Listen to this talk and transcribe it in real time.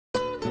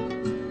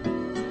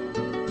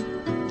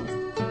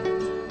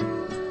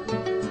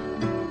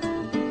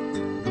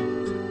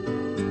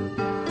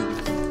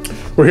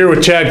We're here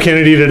with Chad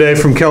Kennedy today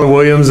from Keller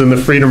Williams and the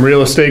Freedom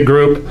Real Estate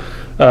Group.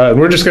 And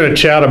we're just going to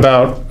chat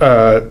about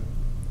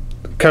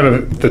kind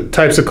of the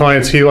types of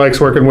clients he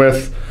likes working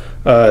with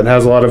and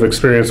has a lot of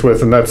experience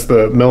with, and that's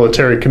the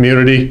military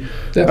community.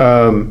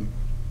 Yeah.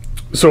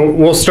 So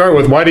we'll start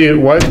with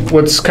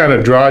what's kind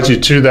of draws you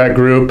to that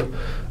group?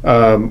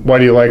 Why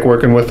do you like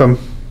working with them?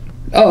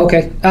 Oh,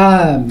 okay.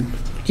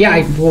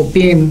 Yeah,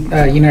 being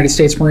a United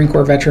States Marine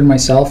Corps veteran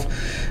myself,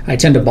 I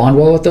tend to bond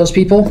well with those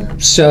people.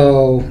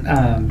 So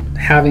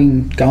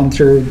having gone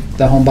through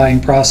the home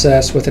buying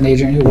process with an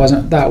agent who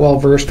wasn't that well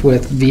versed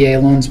with VA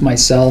loans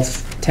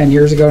myself 10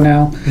 years ago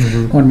now,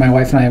 when my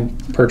wife and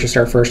I purchased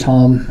our first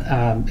home,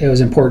 it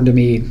was important to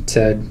me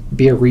to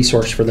be a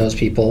resource for those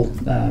people.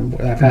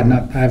 I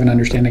have an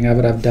understanding of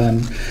it. I've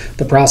done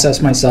the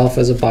process myself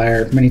as a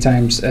buyer, many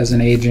times as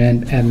an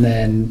agent, and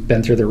then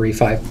been through the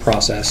refi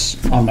process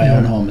on my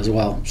own home as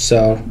well.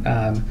 So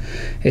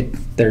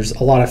there's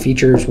a lot of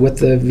features with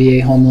the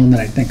VA home loan that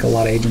I think a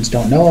lot of agents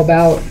don't know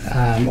about,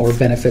 or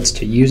benefits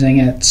to using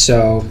it.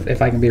 So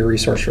if I can be a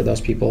resource for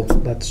those people,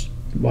 that's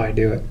why I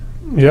do it.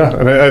 Yeah,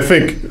 and I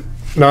think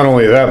not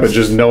only that, but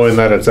just knowing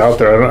that it's out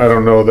there. I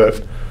don't know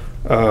that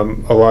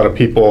a lot of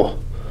people,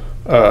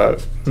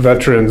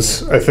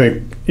 veterans, I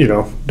think,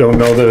 don't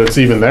know that it's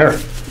even there.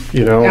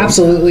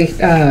 Absolutely.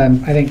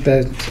 I think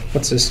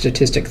what's the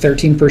statistic?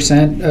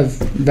 13% of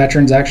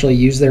veterans actually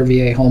use their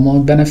VA home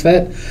loan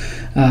benefit,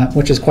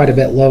 which is quite a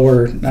bit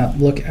lower. I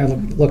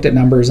looked at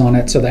numbers on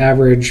it. So the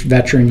average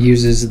veteran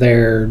uses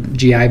their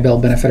GI Bill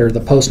benefit, or the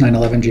post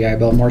 9/11 GI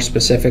Bill more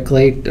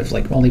specifically.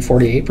 Like only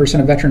 48%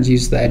 of veterans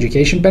use the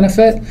education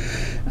benefit.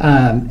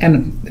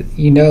 And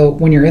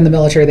when you're in the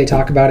military, they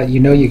talk about it.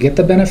 You get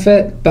the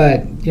benefit,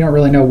 but you don't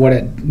really know what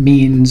it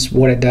means,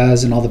 what it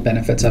does, and all the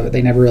benefits of it.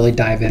 They never really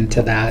dive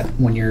into that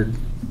when you're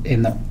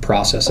in the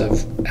process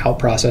of out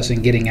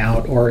processing, getting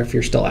out, or if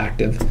you're still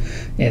active.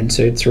 And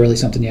so it's really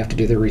something you have to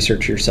do the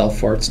research yourself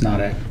for. It's not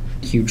a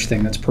huge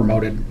thing that's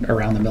promoted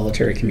around the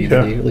military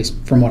community, at least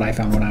from what I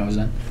found when I was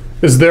in.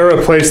 Is there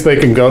a place they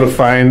can go to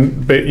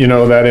find,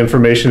 that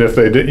information if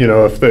they did,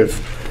 if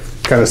they've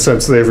kind of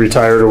since they've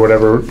retired or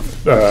whatever?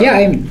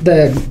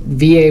 The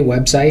VA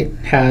website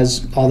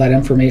has all that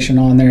information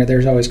on there.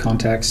 There's always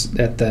contacts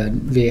at the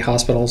VA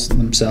hospitals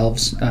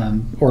themselves,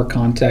 or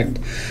contact.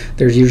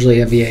 There's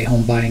usually a VA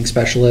home buying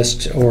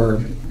specialist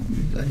or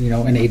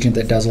an agent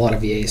that does a lot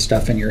of VA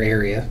stuff in your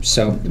area.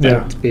 So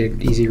that'd be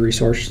an easy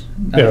resource.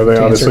 They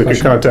obviously could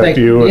contact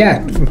you.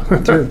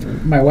 Through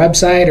my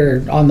website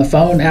or on the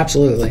phone.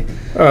 Absolutely.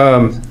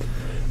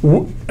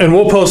 And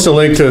we'll post a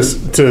link to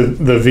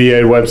the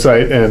VA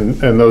website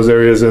and those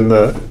areas in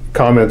the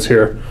comments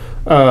here.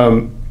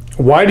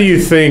 Why do you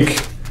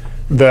think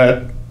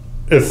that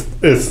if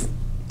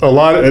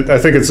I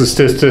think it's a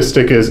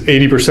statistic is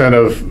 80%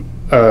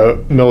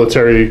 of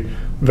military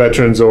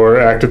veterans or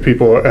active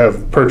people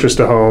have purchased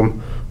a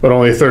home, but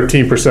only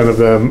 13% of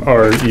them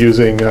are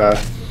using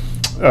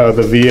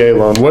the VA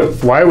loan.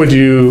 Why would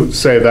you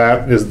say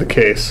that is the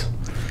case?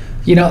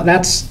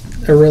 That's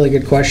a really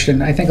good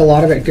question. I think a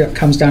lot of it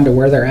comes down to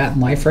where they're at in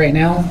life right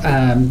now.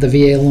 The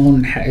VA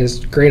loan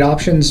has great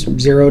options,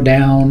 zero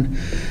down,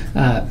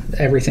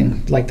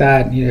 everything like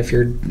that. If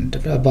you're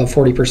above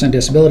 40%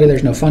 disability,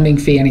 there's no funding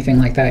fee, anything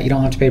like that. You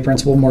don't have to pay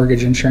principal,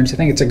 mortgage, insurance. I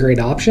think it's a great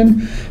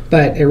option,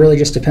 but it really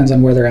just depends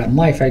on where they're at in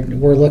life.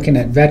 We're looking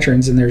at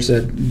veterans, and there's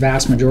a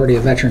vast majority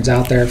of veterans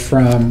out there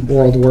from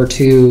World War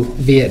II,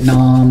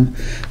 Vietnam,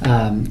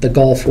 the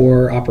Gulf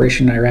War,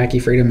 Operation Iraqi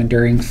Freedom,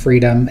 Enduring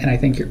Freedom, and I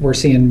think we're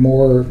seeing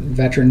more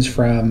veterans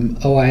from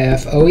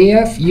OIF,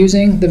 OEF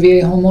using the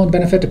VA home loan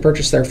benefit to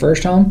purchase their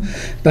first home.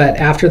 But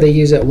after they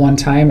use it one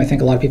time, I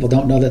think a lot of people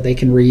don't know that they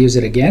can reuse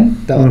it again.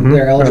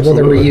 They're eligible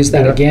to reuse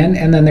that again,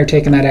 and then they're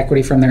taking that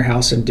equity from their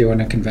house and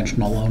doing a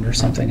conventional loan or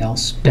something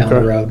else down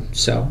the road.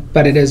 So,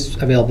 but it is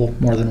available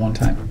more than one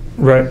time.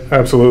 Right,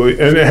 absolutely.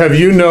 And have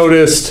you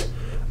noticed,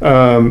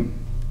 one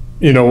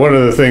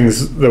of the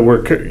things that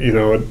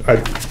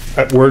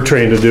we're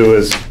trained to do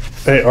is,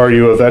 hey, are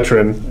you a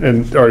veteran,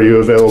 and are you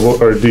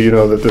available, or do you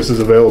know that this is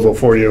available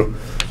for you?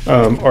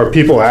 Are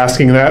people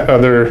asking that?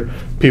 Other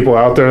people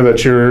out there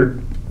that you're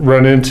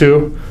run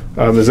into?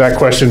 Is that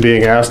question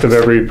being asked of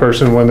every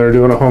person when they're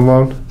doing a home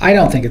loan? I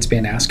don't think it's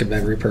being asked of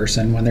every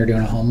person when they're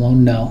doing a home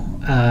loan, no.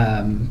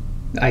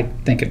 I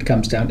think it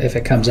comes down, if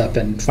it comes up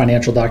in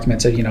financial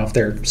documents, if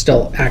they're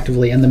still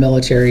actively in the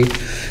military,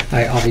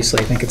 I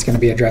obviously think it's going to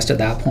be addressed at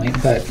that point.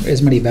 But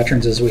as many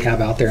veterans as we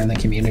have out there in the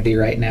community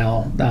right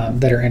now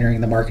that are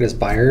entering the market as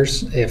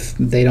buyers, if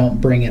they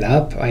don't bring it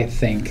up, I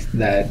think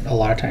that a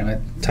lot of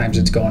times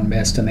it's going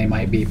missed, and they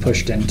might be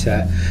pushed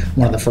into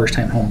one of the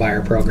first-time home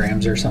buyer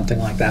programs or something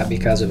like that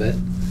because of it.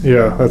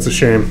 Yeah, that's a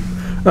shame.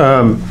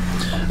 And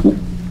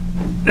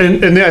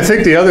I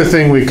think the other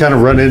thing we kind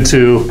of run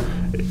into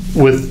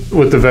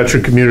with the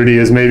veteran community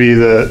is maybe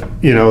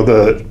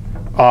the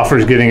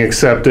offers getting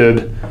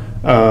accepted.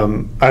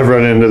 I've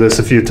run into this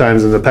a few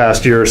times in the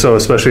past year or so,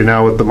 especially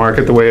now with the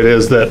market the way it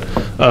is, that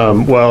a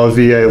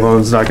VA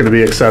loan's not going to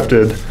be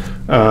accepted.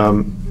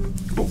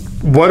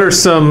 What are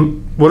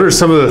some what are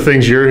some of the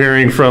things you're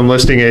hearing from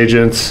listing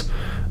agents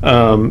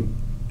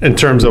in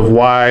terms of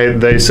why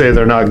they say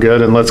they're not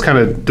good? And let's kind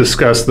of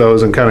discuss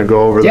those and kind of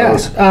go over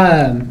those.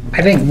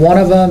 I think one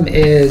of them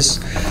is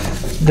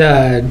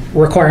the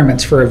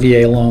requirements for a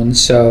VA loan.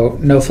 So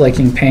no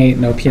flaking paint,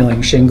 no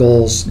peeling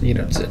shingles,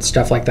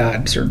 stuff like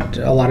that. So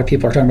a lot of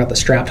people are talking about the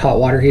strapped hot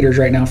water heaters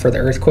right now for the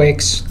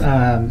earthquakes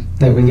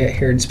that we get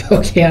here in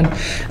Spokane.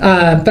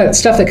 But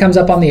stuff that comes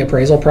up on the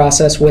appraisal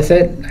process with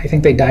it, I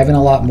think they dive in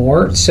a lot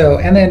more. So,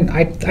 and then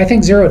I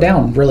think zero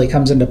down really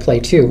comes into play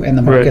too in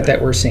the market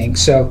that we're seeing.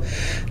 So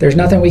there's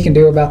nothing we can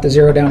do about the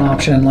zero down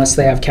option unless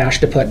they have cash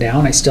to put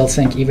down. I still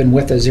think even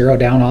with a zero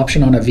down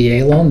option on a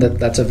VA loan,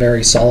 that's a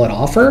very solid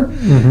offer.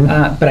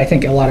 But I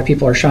think a lot of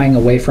people are shying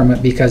away from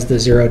it because the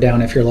zero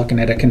down, if you're looking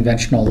at a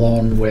conventional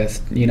loan with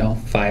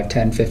 5,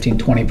 10, 15,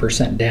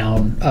 20%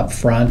 down up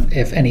front,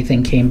 if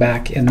anything came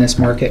back in this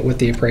market with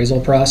the appraisal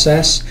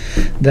process,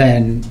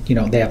 then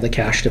they have the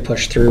cash to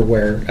push through,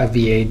 where a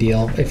VA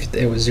deal, if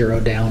it was zero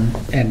down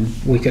and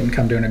we couldn't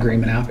come to an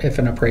agreement if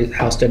an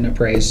house didn't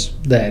appraise,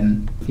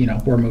 then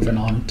we're moving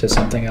on to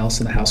something else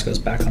and the house goes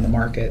back on the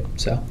market.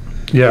 So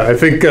yeah, I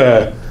think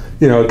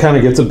it kind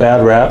of gets a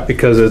bad rap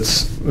because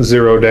it's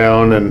zero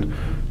down, and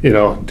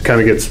it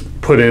kind of gets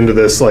put into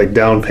this like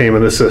down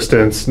payment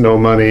assistance, no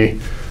money,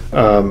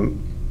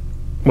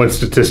 when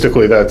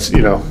statistically that's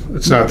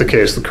it's not the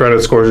case. The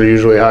credit scores are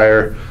usually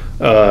higher.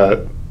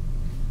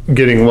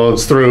 Getting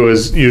loans through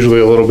is usually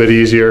a little bit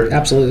easier.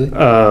 Absolutely.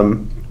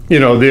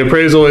 The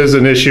appraisal is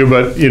an issue,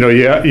 but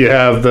you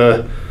have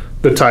the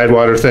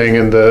Tidewater thing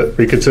and the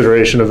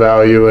reconsideration of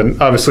value, and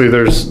obviously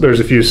there's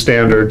a few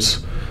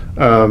standards,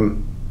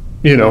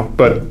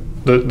 but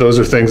those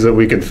are things that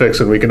we can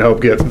fix, and we can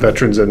help get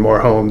veterans in more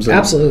homes.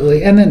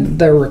 Absolutely. And then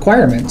the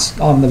requirements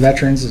on the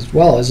veterans as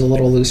well is a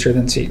little looser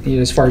than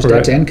as far as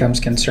debt to income is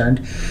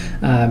concerned.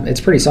 It's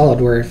pretty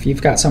solid, where if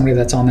you've got somebody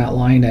that's on that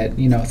line at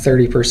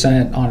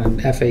 30% on an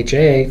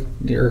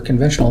FHA or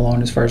conventional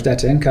loan as far as debt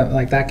to income,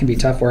 like that can be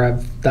tough. Where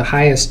the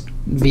highest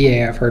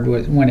VA I've heard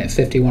went at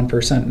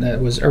 51%. It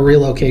was a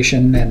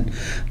relocation, and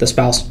the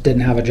spouse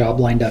didn't have a job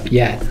lined up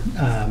yet.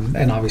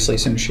 And obviously,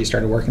 as soon as she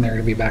started working, they're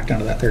going to be back down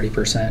to that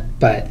 30%.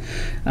 But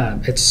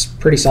it's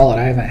pretty solid.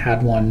 I haven't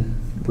had one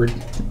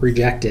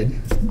rejected,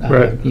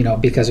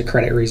 because of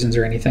credit reasons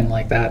or anything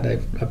like that.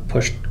 I've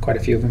pushed quite a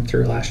few of them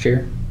through last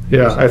year.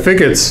 Yeah, I think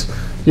it's,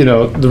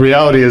 the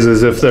reality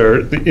is if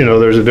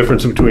there's a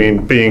difference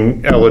between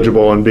being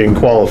eligible and being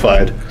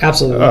qualified.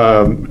 Absolutely.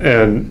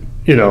 And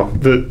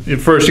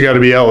first you got to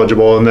be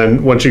eligible, and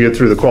then once you get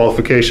through the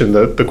qualification,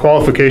 the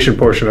qualification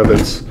portion of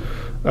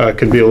it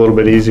can be a little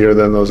bit easier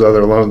than those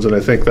other loans, and I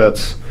think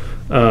that's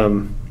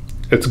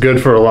it's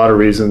good for a lot of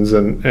reasons,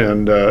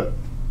 and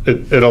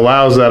it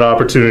allows that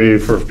opportunity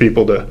for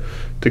people to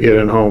get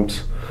in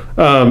homes.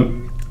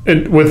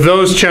 And with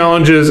those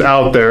challenges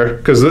out there,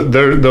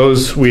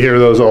 because we hear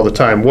those all the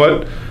time,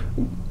 what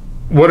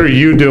are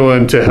you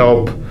doing to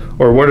help,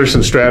 or what are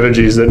some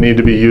strategies that need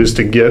to be used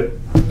to get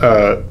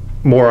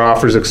more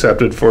offers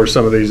accepted for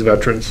some of these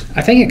veterans?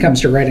 I think it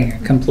comes to writing a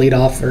complete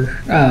offer.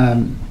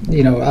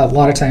 A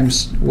lot of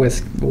times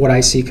with what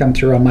I see come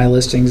through on my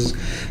listings,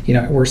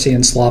 we're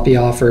seeing sloppy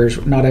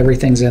offers. Not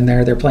everything's in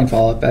there. They're playing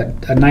follow-up.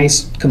 A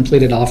nice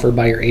completed offer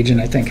by your agent,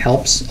 I think,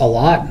 helps a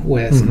lot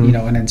with,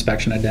 an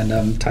inspection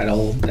addendum,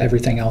 title,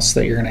 everything else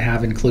that you're going to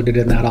have included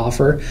in that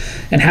offer.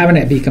 And having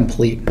it be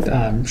complete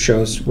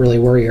shows really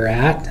where you're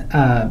at.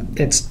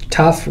 It's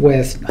tough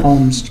with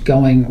homes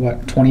going,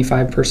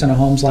 25% of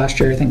homes last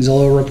year, I think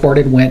Zillow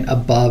reported, went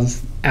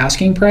above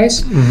asking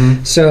price.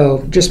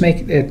 So just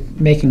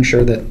making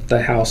sure that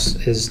the house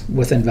is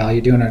within value,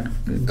 doing a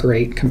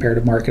great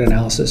comparative market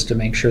analysis to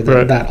make sure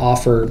that that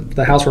offer,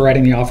 the house we're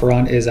writing the offer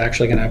on, is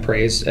actually going to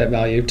appraise at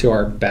value to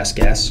our best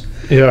guess.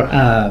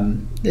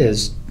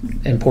 Is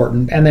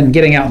important. And then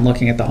getting out and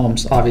looking at the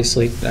homes.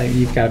 Obviously,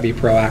 you've got to be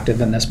proactive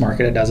in this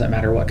market. It doesn't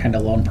matter what kind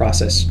of loan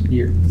process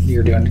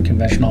you're doing,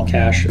 conventional,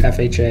 cash,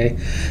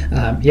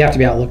 FHA. You have to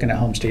be out looking at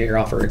homes to get your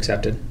offer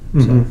accepted.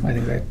 So I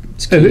think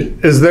that's key.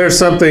 And is there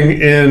something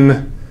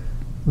in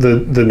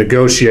the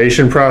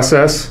negotiation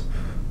process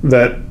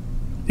that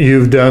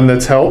you've done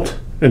that's helped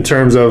in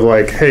terms of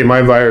like, hey,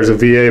 my buyer's a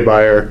VA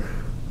buyer,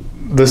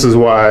 this is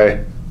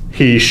why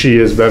she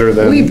is better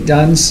than... We've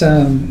done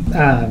some,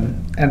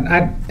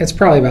 it's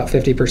probably about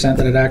 50%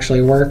 that it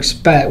actually works,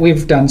 but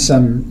we've done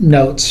some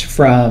notes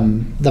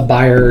from the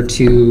buyer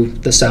to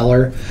the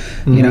seller.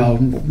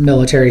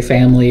 Military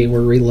family,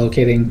 we're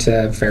relocating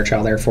to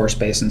Fairchild Air Force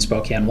Base in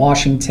Spokane,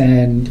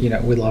 Washington.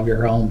 We love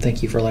your home.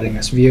 Thank you for letting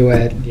us view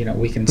it.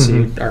 We can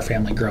see our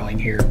family growing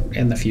here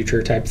in the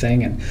future, type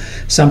thing. And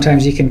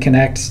sometimes you can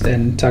connect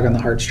and tug on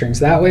the heartstrings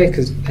that way,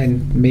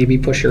 and maybe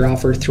push your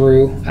offer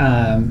through.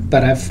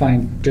 But I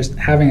find just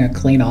having a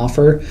clean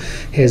offer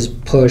has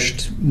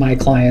pushed my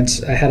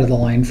clients ahead of the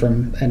line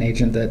from an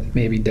agent that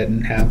maybe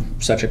didn't have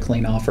such a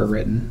clean offer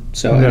written.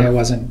 So and it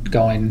wasn't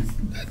going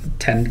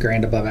 10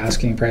 grand above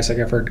asking price. Like,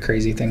 I've heard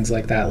crazy things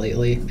like that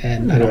lately,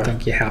 and I don't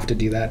think you have to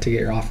do that to get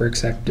your offer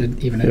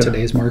accepted, even in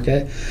today's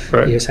market.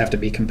 You just have to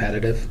be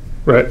competitive.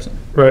 Right,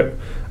 right.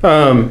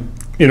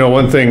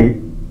 One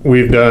thing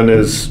we've done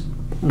is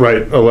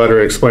write a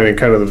letter explaining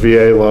kind of the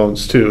VA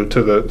loans to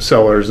the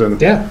sellers and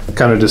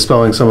kind of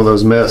dispelling some of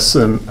those myths.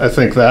 And I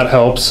think that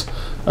helps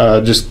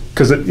just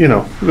because,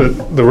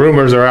 the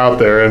rumors are out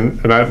there and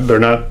they're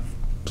not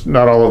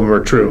all of them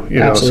are true.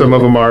 Some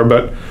of them are,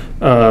 but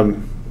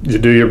you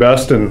do your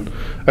best. And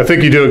I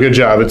think you do a good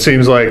job. It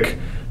seems like,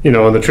 in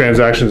the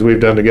transactions we've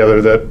done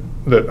together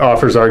that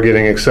offers are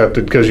getting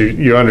accepted because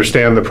you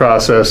understand the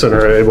process and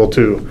are able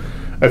to.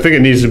 I think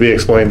it needs to be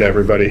explained to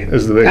everybody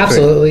is the big thing.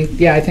 Absolutely.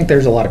 Yeah, I think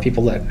there's a lot of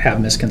people that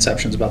have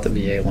misconceptions about the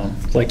VA loan,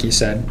 like you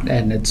said,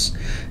 and it's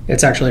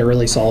actually a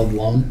really solid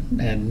loan.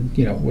 And,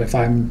 if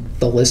I'm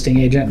the listing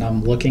agent and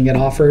I'm looking at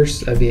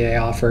offers, a VA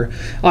offer,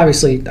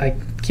 obviously I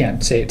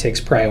can't say it takes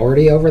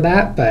priority over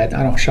that, but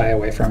I don't shy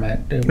away from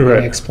it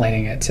when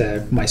explaining it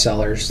to my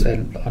sellers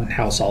and on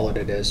how solid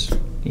it is,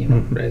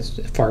 as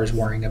far as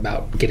worrying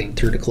about getting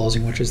through to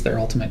closing, which is their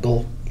ultimate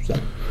goal. So,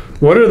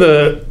 what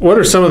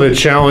are some of the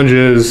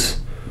challenges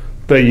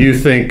that you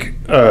think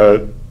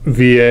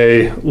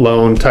VA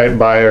loan type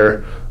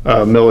buyer,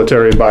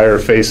 military buyer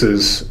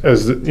faces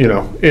as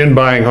in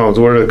buying homes?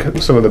 What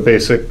are some of the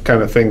basic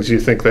kind of things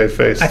you think they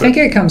face? I think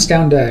it comes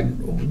down to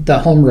the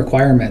home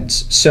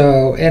requirements.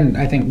 So, and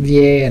I think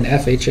VA and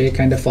FHA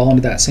kind of fall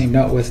into that same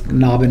note with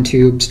knob and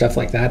tube, stuff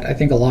like that. I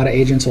think a lot of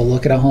agents will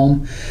look at a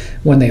home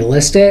when they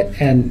list it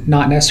and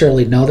not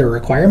necessarily know the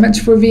requirements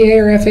for VA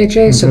or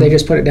FHA, so they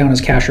just put it down as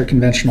cash or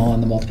conventional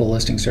in the multiple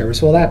listing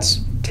service. Well, that's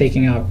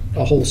taking out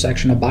a whole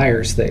section of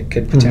buyers that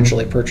could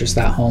potentially purchase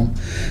that home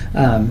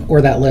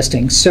or that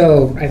listing.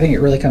 So I think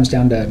it really comes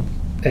down to,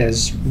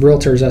 as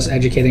realtors, us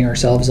educating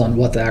ourselves on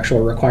what the actual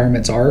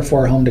requirements are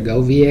for a home to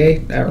go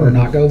VA or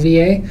not go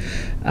VA,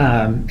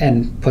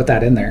 and put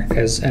that in there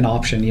as an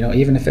option.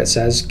 Even if it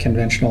says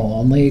conventional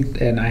only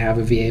and I have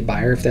a VA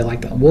buyer, if they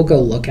like that, we'll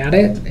go look at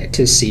it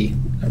to see,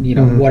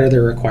 what are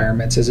the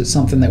requirements? Is it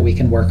something that we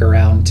can work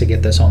around to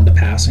get this home to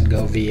pass and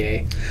go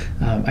VA?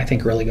 I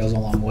think really goes a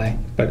long way,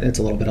 but it's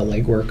a little bit of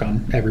legwork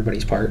on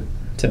everybody's part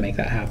to make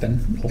that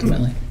happen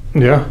ultimately.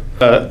 Yeah.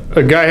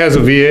 A guy has a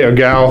VA, a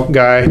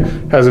guy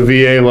has a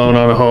VA loan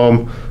on a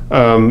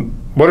home.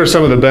 What are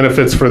some of the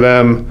benefits for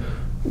them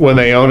when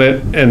they own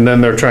it and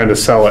then they're trying to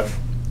sell it?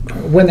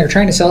 When they're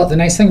trying to sell it, the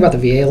nice thing about the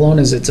VA loan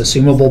is it's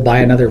assumable by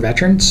another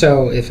veteran.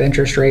 So if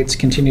interest rates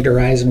continue to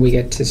rise and we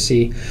get to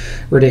see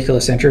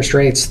ridiculous interest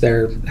rates,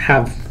 they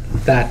have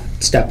that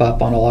step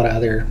up on a lot of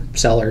other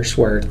sellers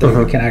where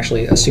they can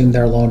actually assume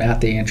their loan at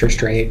the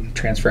interest rate,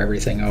 transfer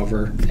everything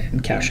over,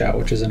 and cash out,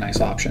 which is a nice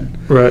option.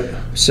 Right.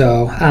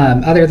 So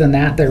other than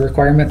that, the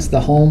requirements,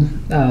 the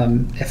home,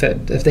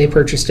 if they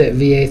purchased it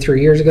VA 3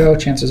 years ago,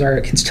 chances are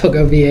it can still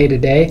go VA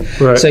today.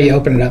 Right. So you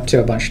open it up to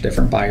a bunch of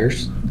different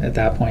buyers at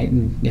that point,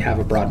 and you have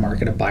a broad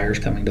market of buyers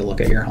coming to look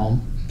at your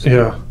home. So.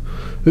 Yeah.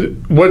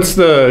 What's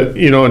the,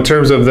 in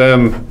terms of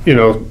them,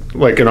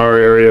 like in our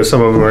area,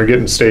 some of them are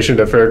getting stationed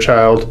at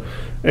Fairchild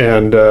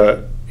and,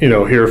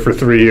 here for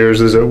 3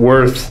 years. Is it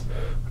worth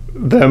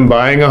them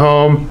buying a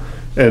home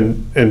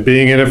and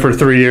being in it for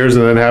 3 years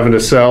and then having to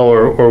sell?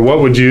 Or what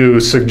would you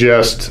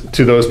suggest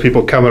to those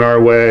people coming our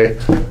way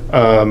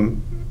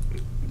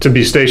to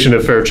be stationed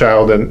at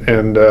Fairchild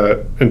and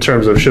in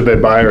terms of should they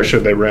buy or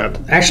should they rent?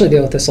 I actually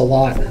deal with this a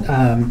lot.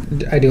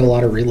 I do a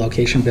lot of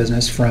relocation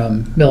business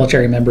from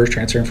military members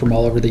transferring from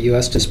all over the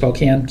U.S. to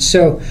Spokane.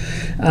 So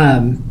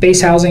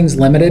base housing's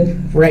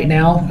limited right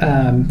now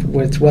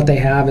with what they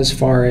have as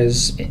far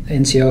as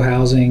NCO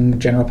housing,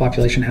 general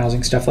population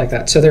housing, stuff like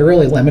that. So they're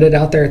really limited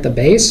out there at the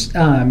base.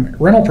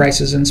 Rental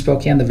prices in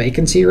Spokane, the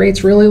vacancy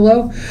rate's really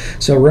low.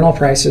 So rental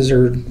prices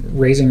are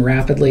raising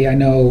rapidly. I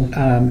know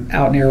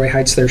out in Airway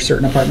Heights, there's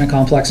certain apartment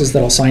complexes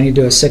that'll sign you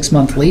to a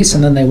 6-month lease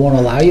and then they won't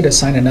allow you to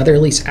sign another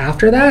lease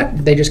after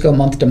that. They just go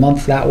month to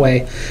month. That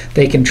way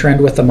they can trend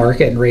with the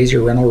market and raise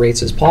your rental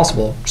rates as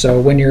possible. So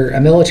when you're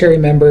a military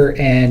member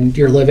and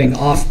you're living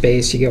off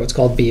base, you get what's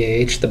called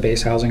BAH, the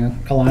base housing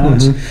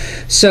allowance.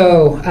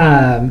 So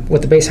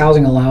with the base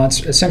housing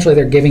allowance, essentially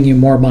they're giving you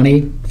more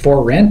money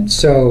for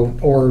rent,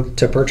 or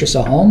to purchase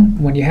a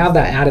home. When you have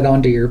that added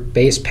onto your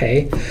base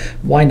pay,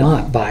 why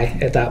not buy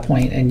at that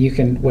point? And you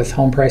can, with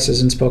home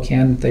prices in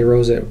Spokane, they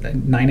rose at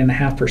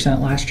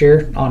 9.5% last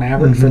year on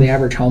average for the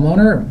average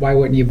homeowner. Why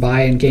wouldn't you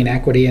buy and gain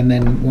equity, and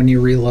then when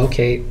you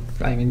relocate,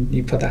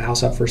 you put that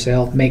house up for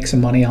sale, make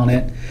some money on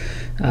it,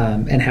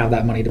 and have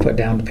that money to put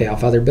down to pay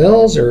off other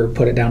bills, or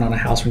put it down on a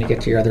house when you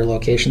get to your other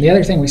location. The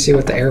other thing we see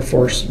with the Air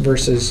Force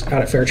versus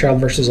out at Fairchild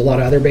versus a lot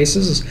of other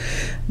bases is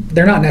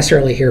they're not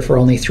necessarily here for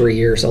only 3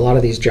 years. A lot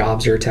of these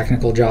jobs are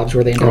technical jobs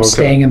where they end up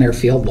staying in their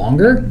field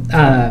longer.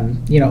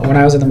 When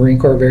I was in the Marine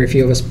Corps, very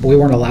few of us, we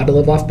weren't allowed to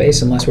live off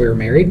base unless we were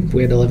married.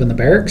 We had to live in the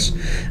barracks.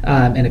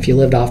 And if you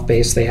lived off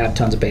base, they had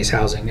tons of base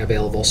housing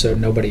available, so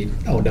nobody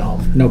owned a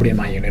home. Nobody in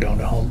my unit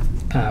owned a home.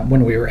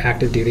 when we were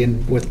active duty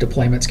and with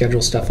deployment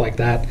schedule, stuff like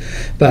that.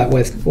 But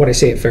with what I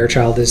see at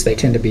Fairchild is they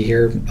tend to be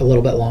here a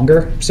little bit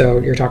longer. So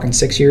you're talking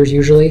 6 years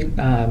usually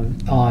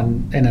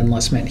on an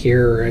enlistment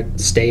here or a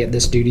stay at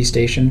this duty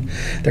station.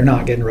 They're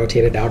not getting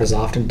rotated out as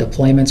often.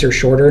 Deployments are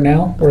shorter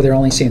now, or they're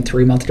only seeing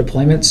 3-month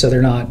deployments, so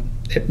they're not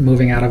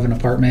moving out of an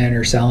apartment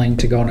or selling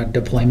to go on a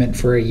deployment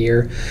for a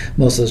year.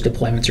 Most of those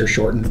deployments are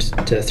shortened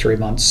to 3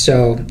 months.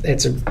 So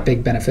it's a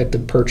big benefit to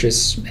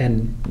purchase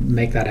and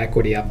make that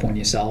equity up when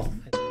you sell.